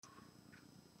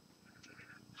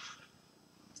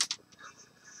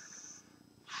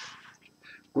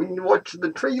We need to watch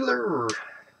the trailer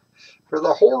for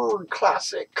the horror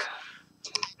classic.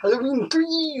 Halloween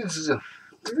 3s.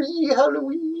 3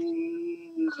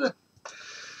 Halloweens.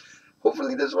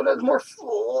 Hopefully this one has more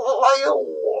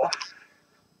flail.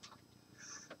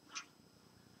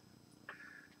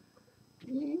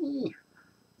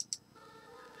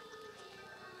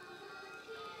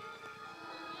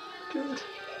 Dude,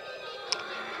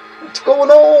 what's going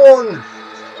on?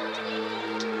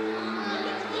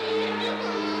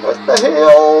 What the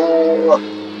hell?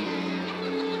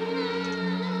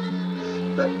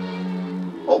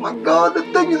 Oh my god,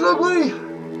 that thing is ugly.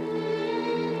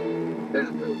 There's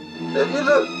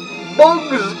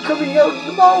bugs coming out of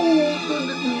the mouth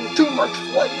and too much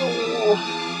flail.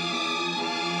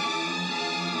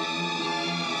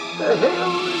 The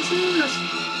hell is this?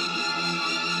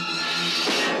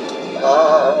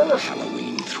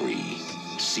 Halloween 3,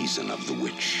 Season of the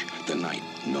Witch, the night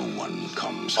no one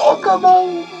comes home. Oh, come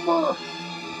on!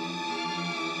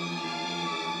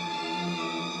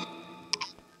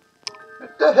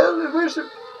 What the hell is this?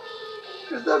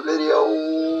 Where's that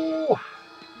video?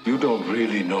 You don't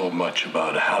really know much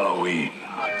about Halloween.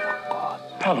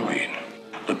 Halloween,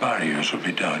 the barriers will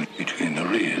be down between the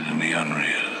real and the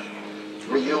unreal.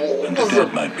 Real. And the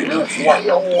dead might be looking in.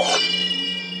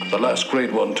 The last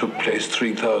great one took place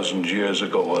 3,000 years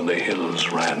ago when the hills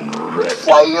ran red.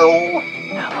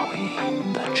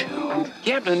 Halloween, the child.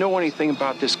 You happen to know anything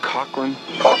about this Cochran?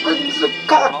 Cochran's a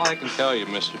cock. All I can tell you,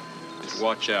 mister, is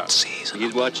watch out.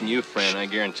 He's watching you, friend, I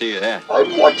guarantee you that.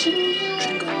 I'm watching you.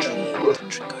 Trick or treat.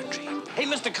 Trick or treat. Hey,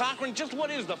 Mr. Cochran, just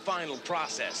what is the final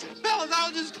process? Fellas, I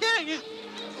was just kidding.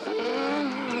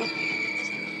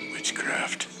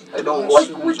 Witchcraft. I don't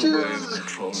like witches.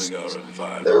 Controlling our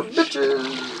environment. They're bitches.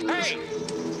 Hey!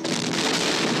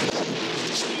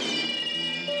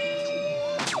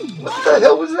 What the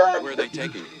hell was that? Where are they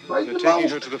taking you? Right They're in the taking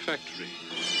mouth. her to the factory.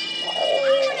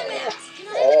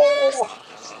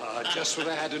 Just what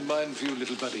I had in mind for you,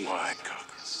 little buddy. Why,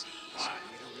 Cochran? Why?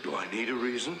 Do I need a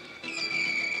reason?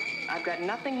 I've got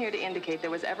nothing here to indicate there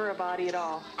was ever a body at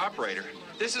all. Operator,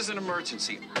 this is an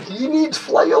emergency. He needs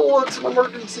flail. It's an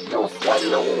emergency. No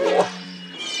flail.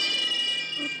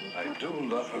 I do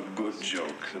love a good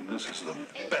joke, and this is the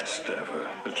best ever.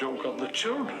 A joke on the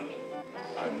children.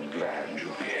 I'm glad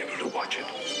you'll be able to watch it.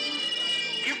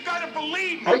 You've got to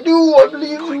believe me! I do. I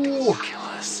believe you. Kill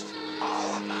us.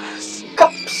 All of us.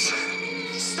 Cups.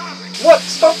 Stop it! What?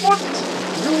 Stop what?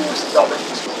 You stop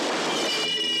it.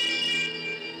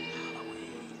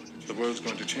 The world's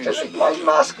going to change. I like my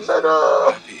mask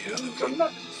better. Happy You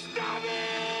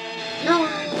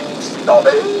Stop stop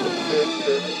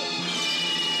it.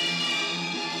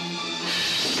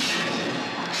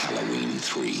 Halloween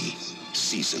 3,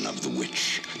 Season of the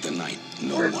Witch, the night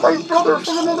no Where's one my brother comes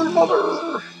from another home.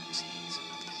 mother?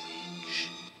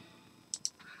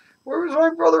 Where's my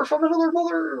brother from another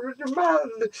mother? Your man.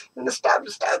 And the stab,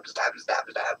 stab, stab, stab,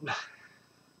 stab.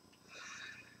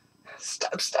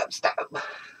 Stab, stab, stab.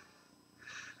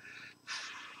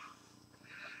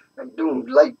 I don't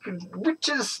like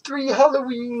witches 3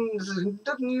 Halloweens. It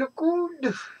doesn't look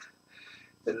good.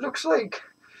 It looks like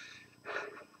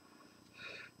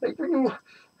when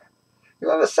you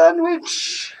have a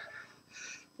sandwich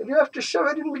and you have to shove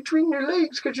it in between your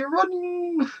legs because you're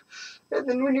running. And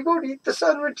then when you go to eat the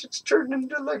sandwich, it's turned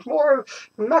into like more of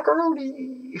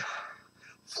macaroni.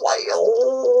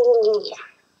 Flail.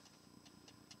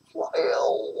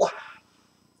 Flail.